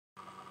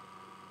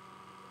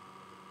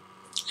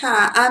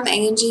Hi, I'm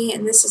Angie,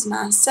 and this is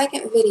my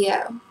second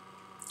video.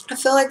 I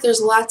feel like there's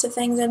lots of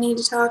things I need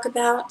to talk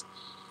about,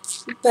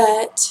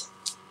 but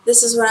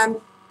this is what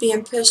I'm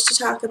being pushed to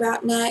talk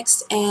about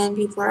next, and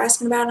people are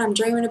asking about it, I'm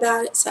dreaming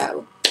about it,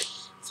 so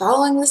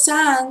following the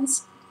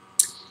signs.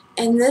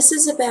 And this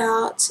is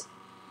about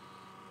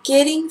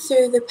getting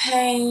through the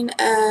pain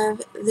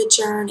of the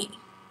journey.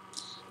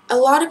 A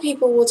lot of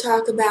people will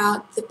talk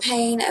about the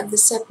pain of the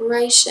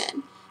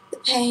separation, the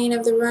pain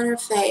of the runner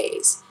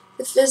phase,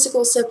 the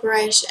physical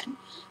separation,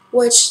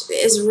 which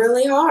is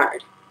really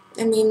hard.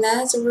 I mean,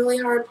 that's a really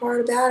hard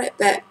part about it,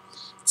 but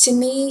to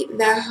me,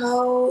 the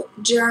whole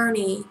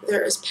journey,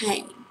 there is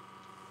pain.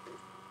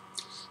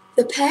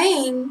 The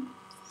pain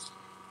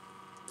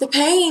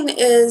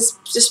is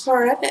just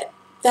part of it.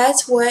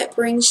 That's what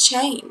brings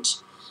change.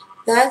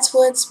 That's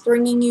what's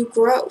bringing you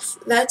growth.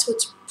 That's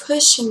what's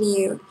pushing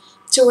you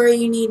to where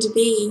you need to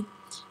be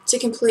to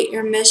complete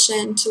your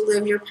mission, to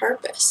live your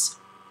purpose,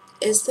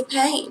 is the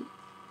pain.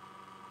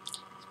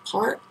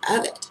 Part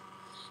of it.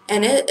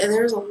 And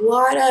there's a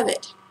lot of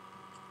it.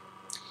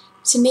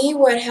 To me,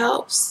 what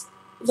helps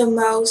the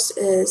most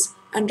is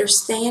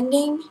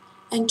understanding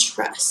and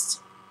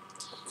trust.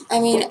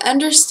 I mean,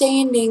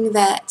 understanding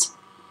that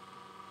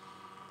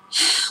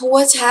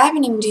what's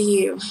happening to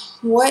you,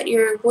 what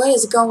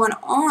is going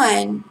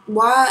on,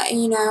 why,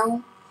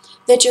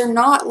 that you're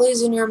not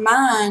losing your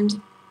mind,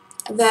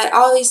 that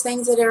all these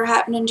things that are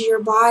happening to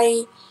your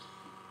body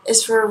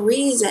is for a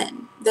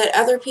reason, that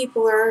other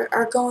people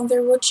are going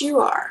through what you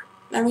are.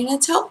 I mean,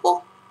 it's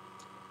helpful.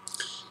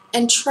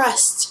 And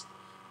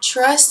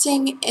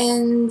trusting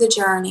in the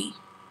journey,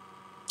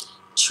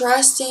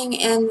 trusting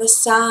in the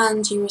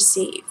signs you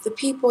receive, the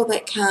people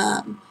that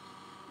come,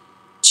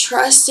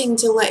 trusting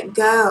to let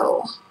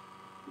go.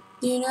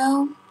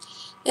 Isn't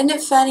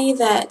it funny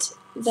that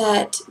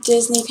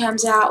Disney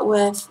comes out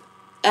with,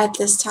 at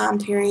this time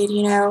period,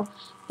 the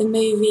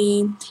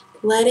movie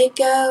Let It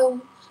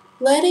Go,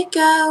 Let It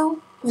Go,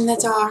 and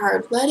that's all I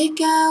heard, let it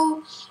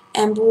go,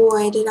 and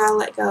boy, did I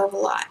let go of a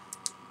lot.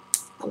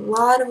 A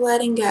lot of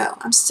letting go.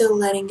 I'm still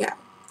letting go.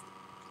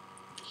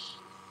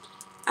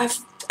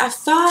 I've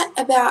thought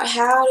about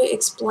how to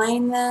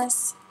explain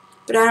this,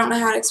 but I don't know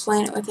how to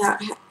explain it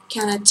without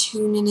kind of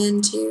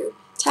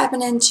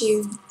tapping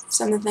into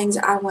some of the things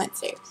I went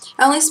through.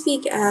 I only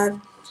speak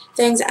of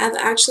things I've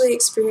actually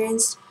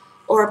experienced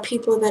or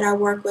people that I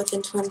work with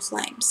in Twin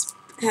Flames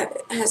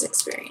has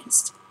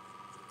experienced.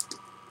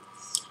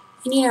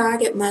 And I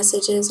get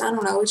messages, I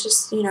don't know, it's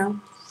just, I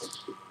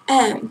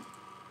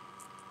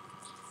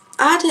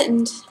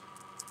didn't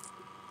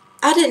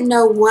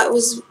know what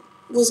was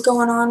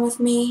going on with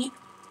me.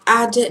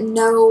 I didn't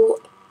know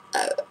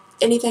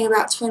anything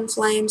about Twin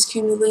Flames,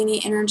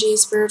 Kundalini energy,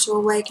 spiritual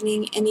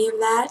awakening, any of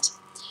that,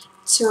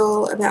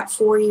 till about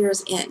 4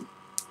 years in.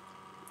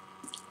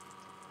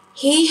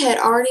 He had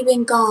already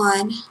been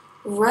gone,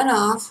 run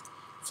off,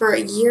 for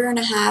 1.5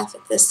 years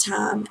at this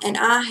time, and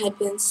I had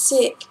been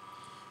sick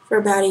for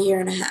about 1.5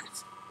 years.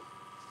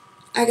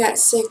 I got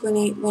sick when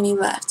he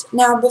left.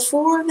 Now,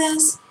 before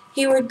this,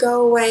 he would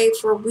go away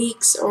for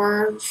weeks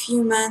or a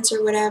few months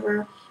or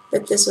whatever,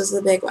 but this was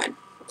the big one,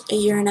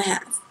 1.5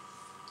 years.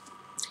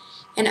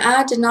 And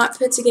I did not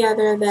put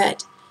together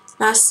that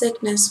my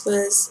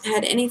sickness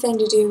had anything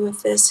to do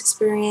with this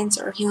experience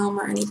or him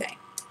or anything.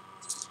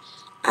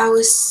 I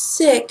was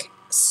sick,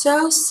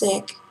 so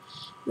sick,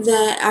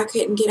 that I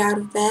couldn't get out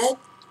of bed.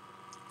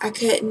 I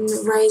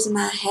couldn't raise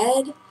my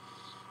head.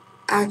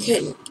 I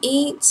couldn't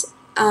eat.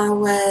 I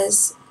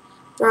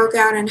broke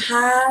out in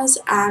hives.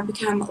 I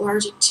became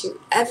allergic to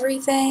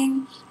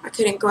everything. I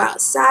couldn't go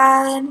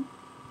outside.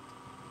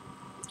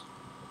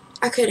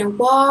 I couldn't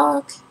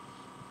walk.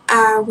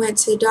 I went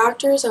to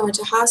doctors. I went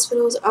to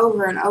hospitals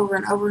over and over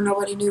and over.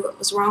 Nobody knew what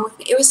was wrong with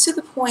me. It was to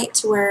the point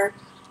to where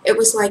it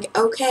was like,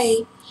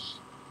 okay,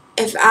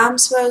 if I'm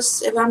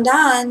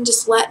dying,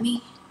 just let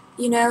me,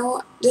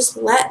 just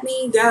let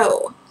me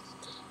go.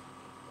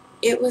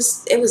 It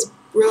was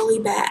really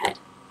bad.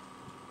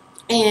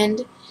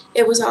 And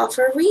it was all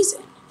for a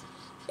reason.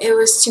 It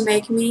was to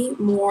make me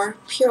more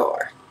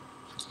pure.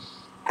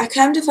 I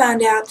come to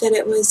find out that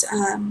it was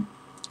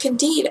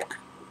Candida.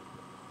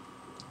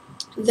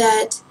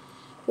 That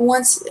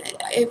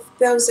if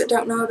those that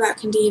don't know about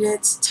Candida,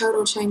 it's a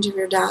total change of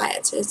your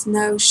diet. It's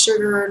no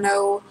sugar,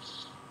 no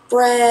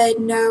bread,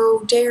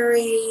 no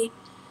dairy,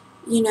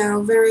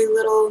 very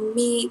little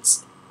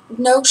meat,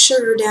 no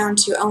sugar down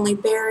to only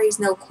berries,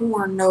 no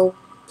corn, no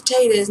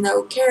potatoes,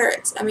 no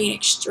carrots. I mean,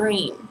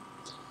 extreme.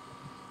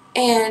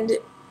 And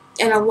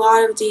a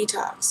lot of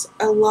detox,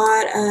 a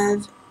lot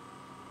of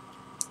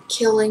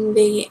killing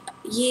the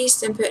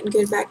yeast and putting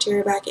good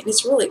bacteria back in.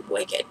 It's really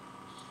wicked.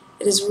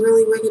 It is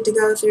really wicked to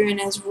go through,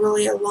 and it's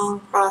really a long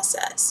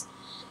process.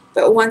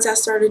 But once I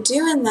started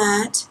doing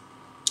that,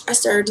 I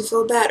started to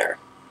feel better.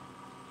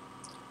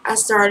 I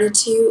started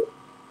to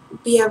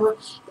be able,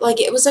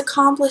 it was an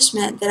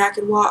accomplishment that I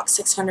could walk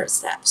 600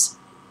 steps.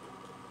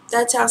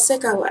 That's how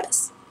sick I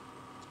was.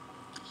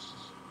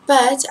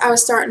 But I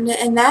was starting to,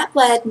 and that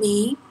led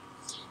me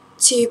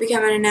to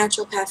becoming a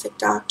naturopathic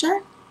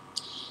doctor.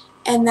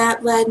 and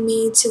that led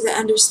me to the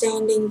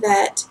understanding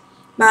that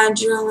my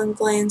adrenaline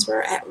glands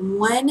were at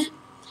 1.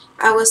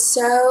 I was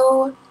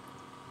so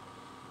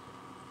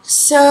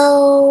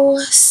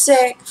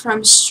sick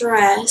from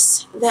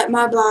stress that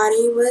my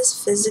body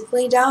was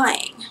physically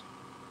dying.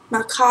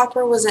 My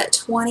copper was at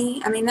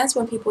 20. I mean, that's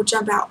when people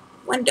jump out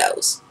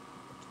windows.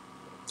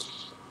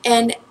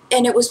 And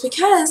it was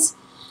because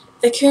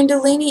the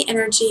Kundalini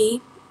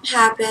energy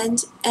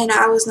happened and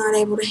I was not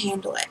able to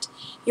handle it.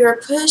 You're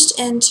pushed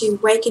into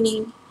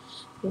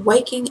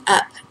waking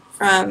up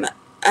from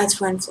a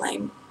twin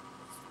flame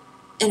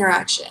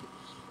interaction.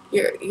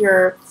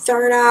 Your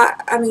third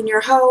eye, I mean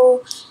your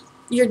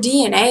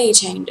DNA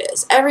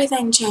changes.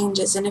 Everything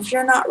changes, and if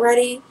you're not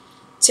ready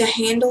to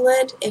handle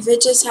it, if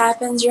it just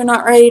happens, you're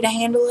not ready to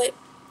handle it,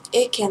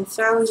 it can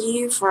throw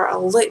you for a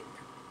loop.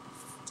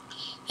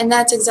 And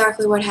that's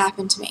exactly what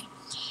happened to me.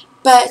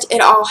 But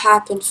it all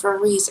happened for a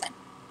reason.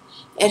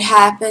 It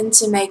happened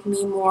to make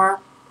me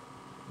more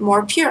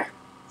pure.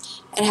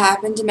 It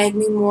happened to make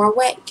me more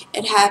awake.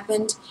 It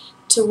happened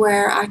to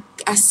where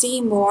I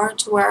see more,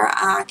 to where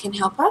I can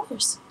help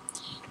others.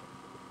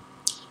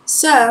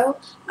 So,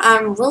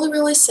 I'm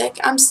really sick.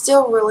 I'm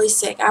still really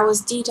sick. I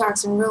was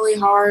detoxing really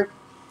hard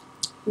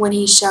when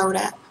he showed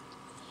up.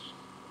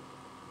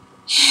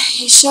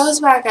 He shows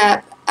back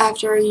up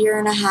after a year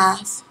and a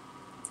half.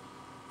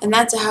 And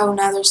that's a whole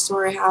nother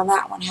story how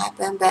that one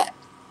happened. But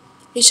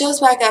he shows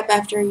back up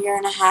after a year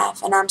and a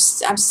half. And I'm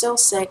still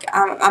sick.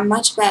 I'm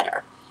much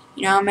better.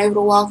 You know, I'm able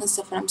to walk and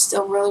stuff. And I'm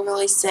still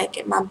really sick.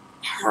 And my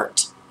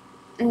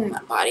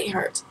body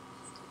hurt.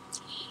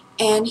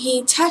 And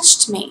he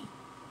touched me.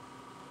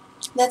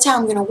 That's how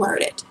I'm going to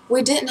word it.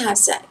 We didn't have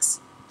sex.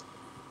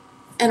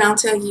 And I'll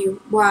tell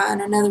you why in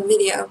another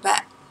video,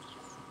 but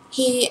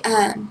he,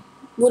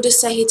 we'll just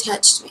say he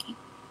touched me.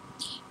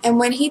 And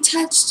when he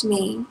touched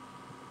me,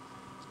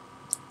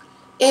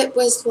 it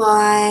was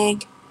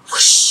like,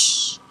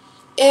 whoosh.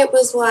 It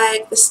was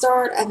like the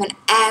start of an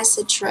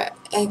acid trip,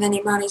 if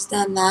anybody's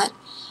done that.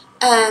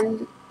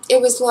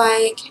 It was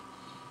like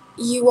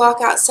you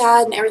walk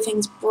outside and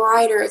everything's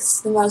brighter.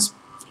 It's the most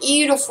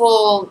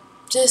beautiful,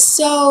 just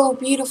so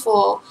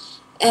beautiful,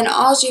 and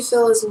all you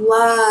feel is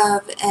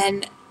love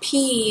and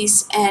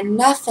peace and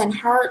nothing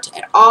hurt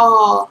at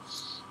all,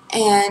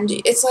 and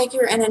it's like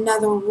you're in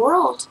another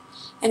world,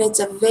 and it's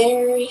a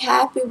very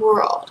happy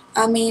world.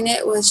 I mean,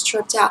 it was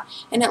tripped out,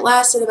 and it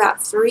lasted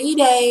about 3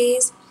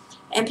 days,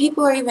 and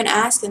people are even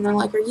asking, they're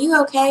like, "Are you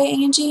okay,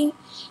 Angie?"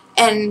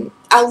 And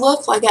I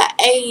looked like I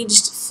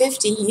aged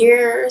 50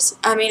 years.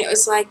 I mean, it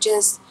was like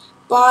just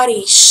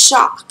body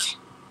shock.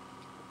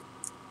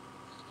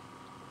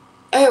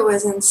 It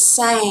was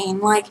insane.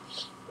 Like,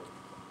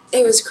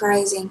 it was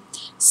crazy.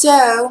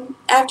 So,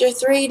 after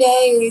 3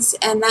 days,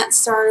 and that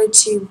started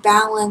to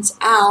balance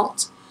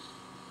out,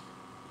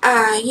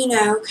 you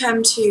know,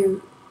 come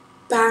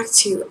back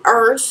to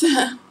earth,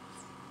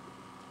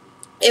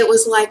 it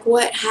was like,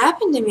 what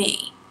happened to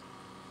me?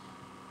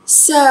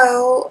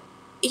 So,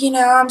 you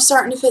know, I'm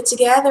starting to put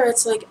together,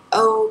 it's like,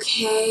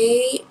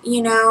 okay,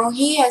 you know,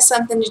 he has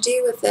something to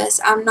do with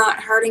this. I'm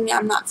not hurting,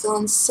 I'm not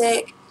feeling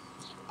sick.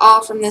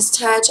 All from this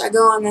touch. I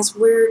go on this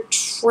weird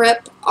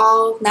trip,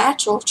 all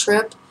natural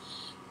trip,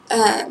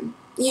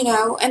 you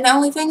know, and the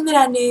only thing that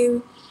I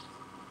knew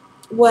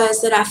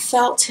was that I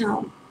felt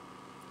him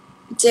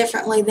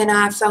differently than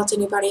I felt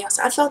anybody else.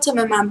 I felt him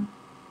in my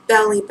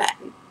belly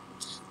button,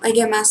 like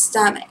in my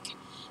stomach,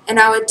 and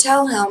I would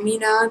tell him, you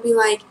know, I'd be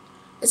like,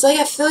 it's like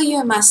I feel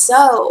you in my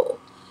soul,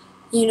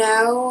 you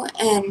know,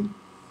 and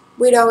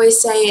we'd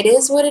always say, it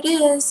is what it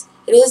is.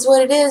 It is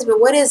what it is, but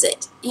what is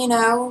it? You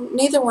know,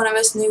 neither one of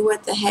us knew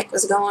what the heck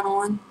was going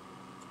on.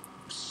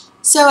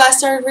 So I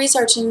started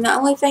researching, and the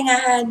only thing I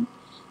had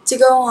to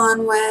go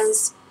on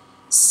was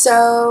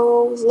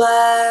soul,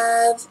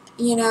 love,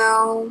 you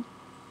know,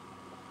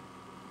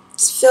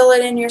 feel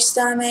it in your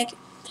stomach.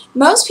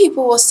 Most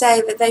people will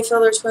say that they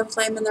feel their twin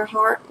flame in their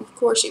heart. Of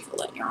course you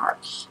feel it in your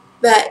heart.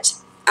 But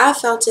I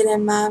felt it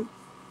in my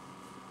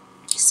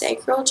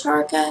sacral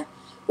chakra,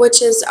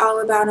 which is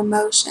all about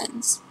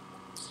emotions.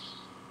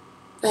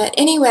 But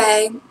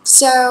anyway,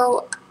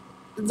 so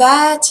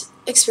that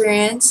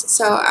experience,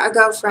 so I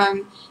go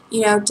from,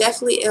 you know,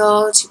 deathly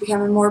ill to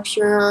becoming more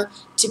pure,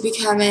 to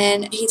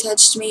becoming, he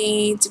touched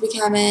me, to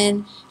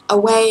becoming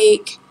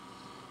awake,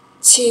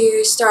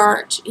 to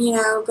start, you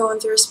know, going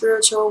through a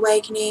spiritual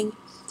awakening,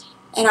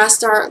 and I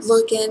start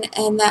looking,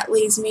 and that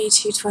leads me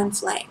to twin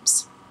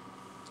flames.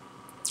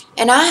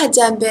 And I had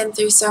been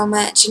through so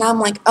much, and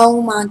I'm like,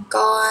 oh my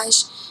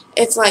gosh,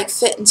 it's like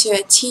fitting to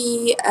a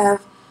T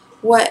of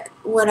what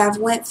I've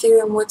went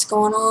through and what's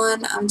going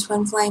on. I'm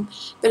twin flame.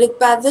 But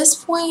by this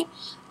point,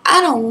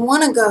 I don't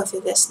want to go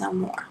through this no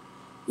more.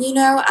 You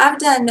know, I've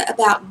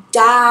about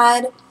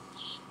died.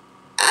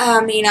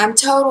 I mean, I'm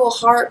total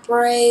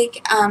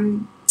heartbreak.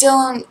 I'm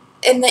dealing,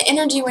 and the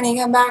energy when he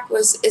come back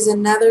is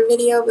another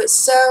video, but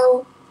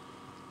so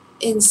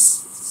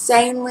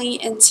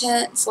insanely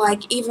intense,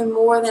 like even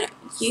more than it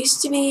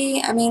used to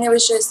be. I mean, it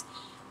was just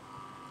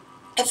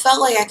it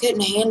felt like I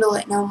couldn't handle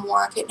it no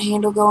more. I couldn't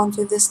handle going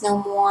through this no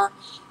more.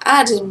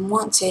 I didn't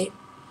want to,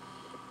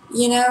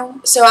 you know?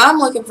 So I'm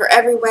looking for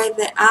every way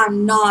that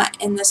I'm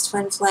not in this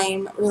twin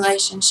flame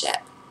relationship.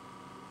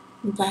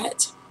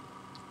 But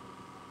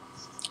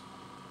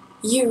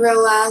you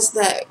realize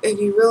that if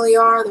you really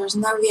are, there's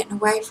no getting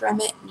away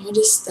from it, and you're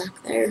just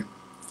stuck there.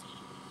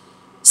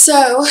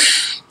 So,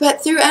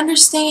 but through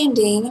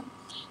understanding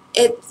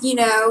it, you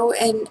know,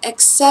 and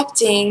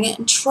accepting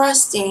and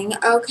trusting,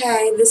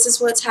 okay, this is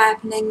what's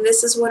happening,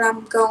 this is what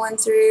I'm going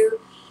through,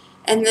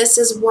 and this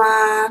is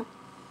why,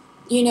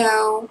 you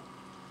know,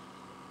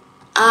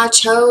 I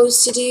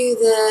chose to do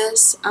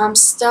this, I'm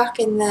stuck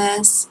in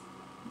this,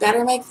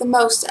 better make the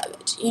most of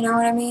it, you know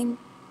what I mean?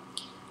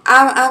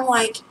 I'm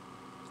like,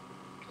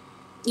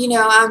 you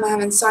know, I'm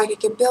having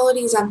psychic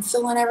abilities, I'm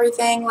feeling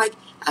everything, like,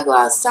 I go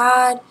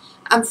outside,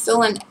 I'm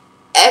feeling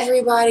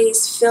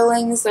everybody's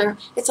feelings,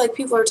 it's like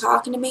people are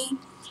talking to me,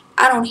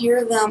 I don't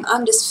hear them,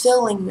 I'm just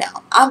feeling them,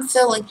 I'm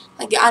feeling,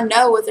 like, I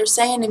know what they're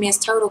saying to me is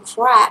total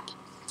crap,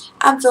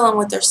 I'm feeling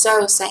what their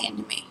soul's saying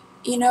to me,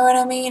 you know what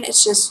I mean?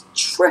 It's just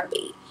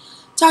trippy.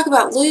 Talk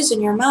about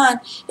losing your mind.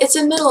 It's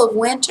the middle of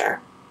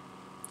winter,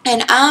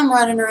 and I'm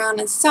running around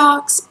in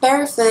socks,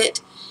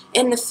 barefoot,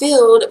 in the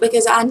field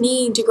because I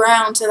need to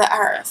ground to the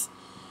earth.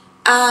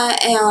 I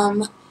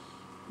am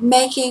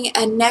making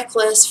a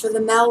necklace for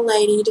the mail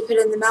lady to put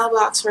in the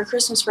mailbox for a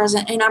Christmas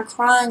present, and I'm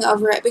crying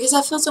over it because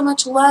I feel so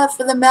much love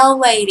for the mail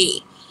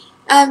lady.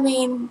 I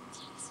mean,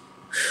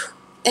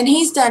 and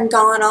he's done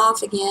gone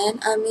off again.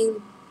 I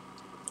mean,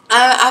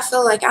 I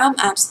feel like I'm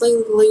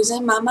absolutely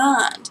losing my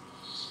mind.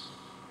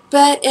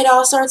 But it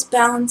all starts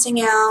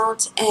balancing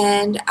out,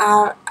 and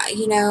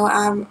you know,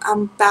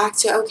 I'm back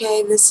to,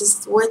 okay, this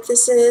is what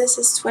this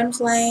is twin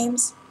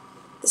flames.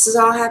 This is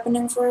all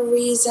happening for a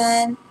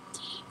reason.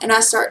 And I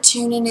start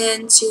tuning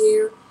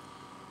into,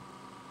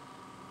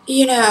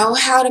 you know,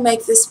 how to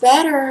make this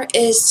better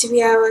is to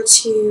be able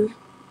to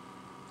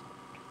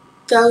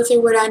go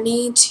through what I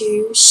need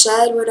to,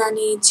 shed what I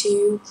need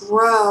to,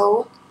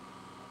 grow,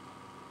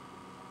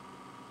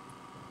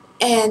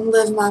 and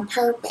live my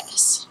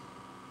purpose.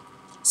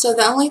 So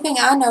the only thing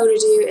I know to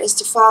do is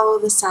to follow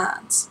the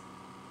signs.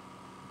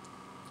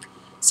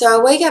 So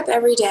I wake up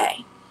every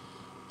day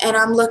and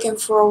I'm looking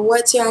for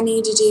what do I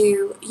need to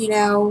do, you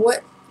know,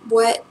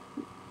 what,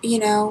 you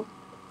know.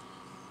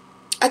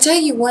 I tell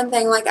you one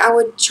thing, like I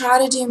would try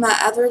to do my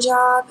other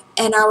job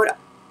and I would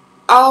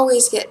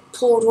always get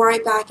pulled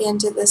right back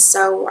into this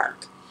soul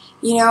work,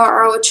 you know,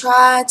 or I would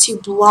try to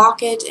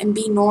block it and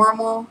be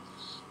normal,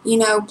 you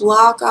know,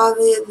 block all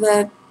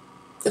the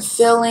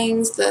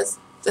feelings,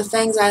 the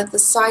things out of the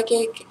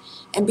psychic,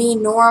 and be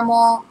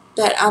normal,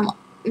 but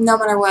no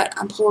matter what,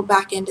 I'm pulled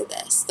back into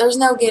this. There's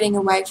no getting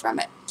away from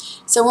it.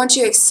 So once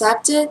you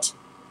accept it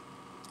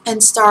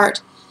and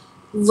start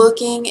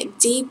looking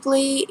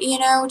deeply, you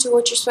know, to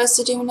what you're supposed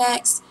to do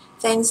next,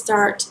 things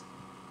start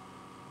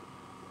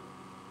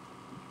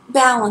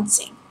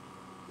balancing.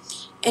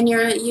 And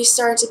you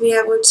start to be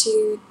able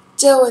to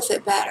deal with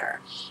it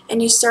better.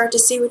 And you start to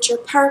see what your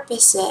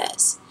purpose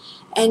is.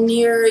 And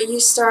you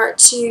start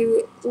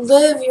to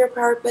live your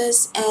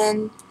purpose,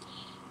 and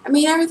I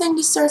mean, everything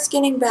just starts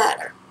getting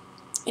better.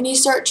 And you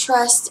start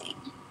trusting,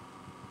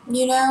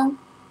 you know?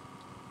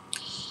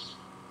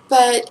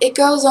 But it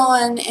goes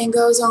on and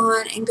goes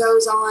on and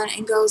goes on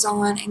and goes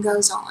on and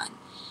goes on.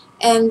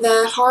 And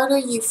the harder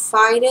you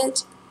fight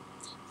it,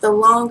 the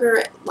longer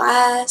it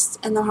lasts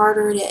and the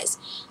harder it is.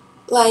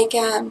 Like,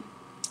 I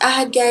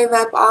had gave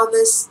up all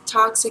this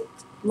toxic,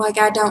 like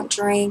I don't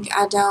drink,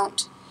 I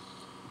don't,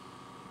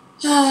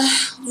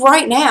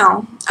 right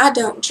now, I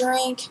don't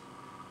drink,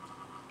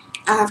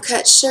 I've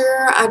cut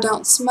sugar, I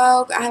don't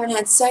smoke, I haven't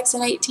had sex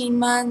in 18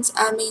 months,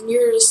 I mean,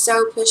 you're just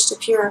so pushed to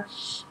pure.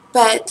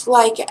 But,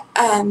 like,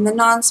 the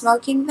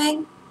non-smoking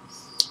thing,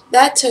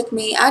 that took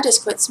me, I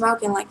just quit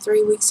smoking like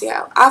 3 weeks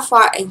ago. I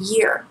fought a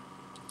year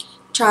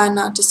trying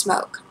not to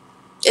smoke.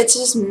 It's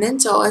just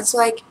mental, it's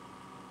like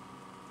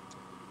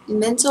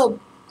mental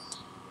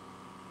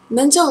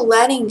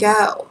letting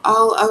go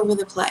all over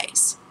the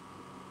place.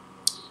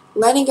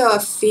 Letting go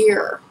of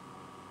fear.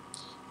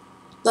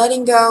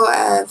 Letting go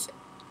of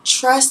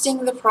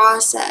trusting the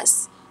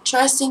process.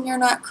 Trusting you're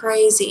not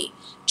crazy.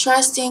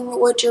 Trusting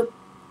what your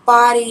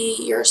body,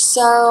 your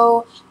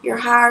soul, your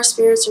higher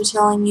spirits are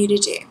telling you to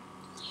do.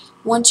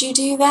 Once you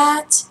do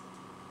that,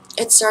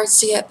 it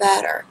starts to get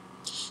better.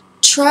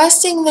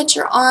 Trusting that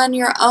you're on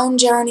your own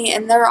journey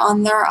and they're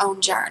on their own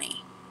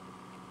journey.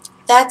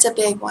 That's a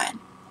big one.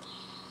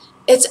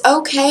 It's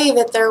okay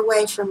that they're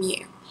away from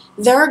you.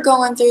 They're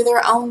going through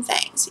their own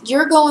things.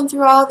 You're going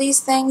through all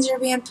these things. You're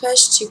being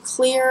pushed to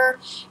clear.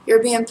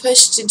 You're being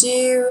pushed to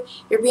do.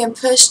 You're being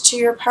pushed to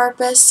your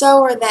purpose.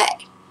 So are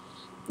they.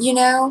 You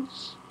know?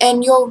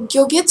 And you'll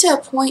get to a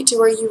point to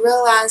where you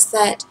realize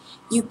that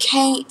you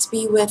can't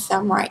be with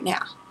them right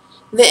now.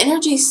 The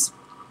energy's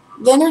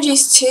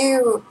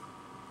too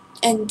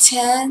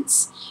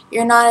intense.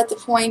 You're not at the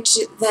point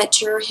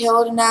that you're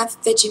healed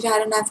enough, that you've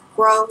had enough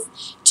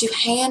growth to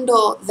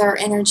handle their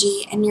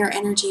energy and your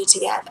energy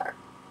together.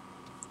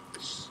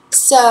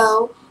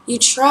 So you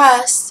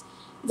trust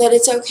that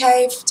it's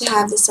okay to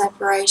have the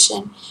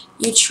separation.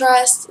 You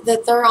trust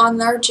that they're on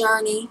their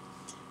journey,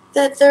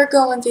 that they're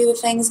going through the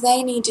things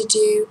they need to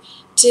do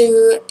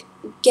to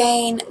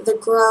gain the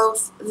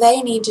growth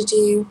they need to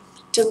do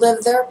to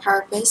live their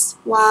purpose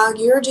while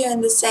you're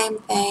doing the same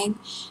thing,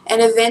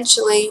 and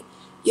eventually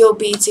you'll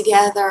be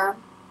together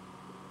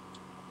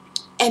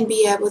and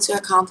be able to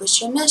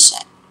accomplish your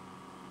mission.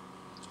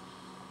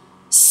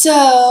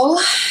 So,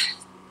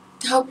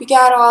 hope you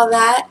got all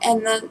that,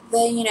 and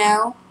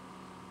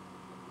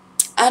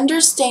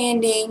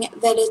understanding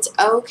that it's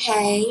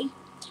okay,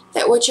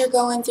 that what you're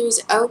going through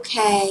is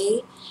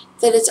okay,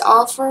 that it's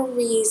all for a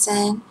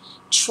reason,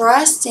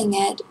 trusting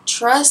it,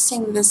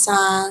 trusting the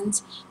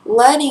signs,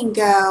 letting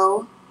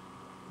go,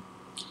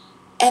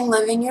 and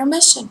living your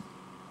mission.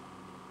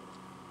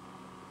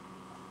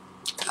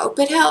 Hope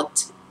it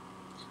helped.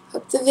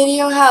 Hope the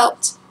video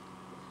helped.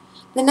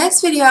 The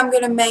next video I'm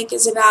going to make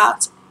is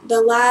about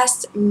the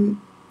last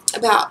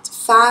about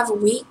 5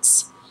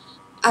 weeks.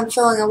 I'm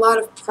feeling a lot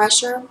of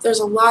pressure. There's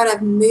a lot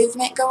of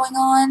movement going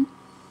on.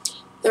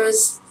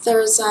 There's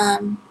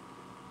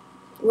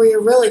where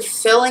you're really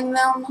feeling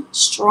them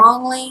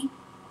strongly.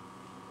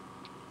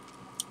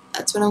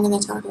 That's what I'm going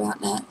to talk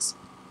about next.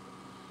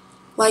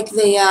 Like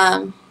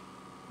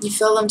you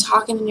feel them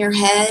talking in your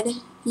head,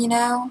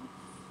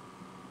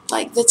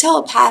 like the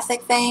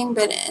telepathic thing,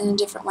 but in a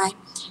different way.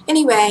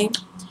 Anyway,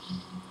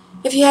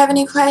 if you have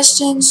any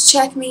questions,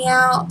 check me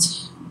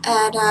out.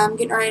 And I'm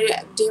getting ready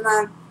to do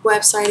my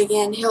website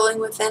again, Healing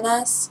Within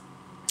Us.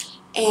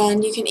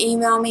 And you can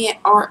email me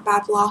at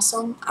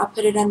artbyblossom. I'll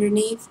put it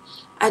underneath.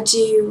 I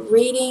do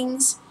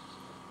readings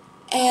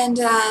and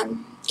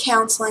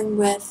counseling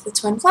with the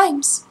Twin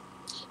Flames.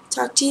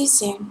 Talk to you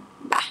soon.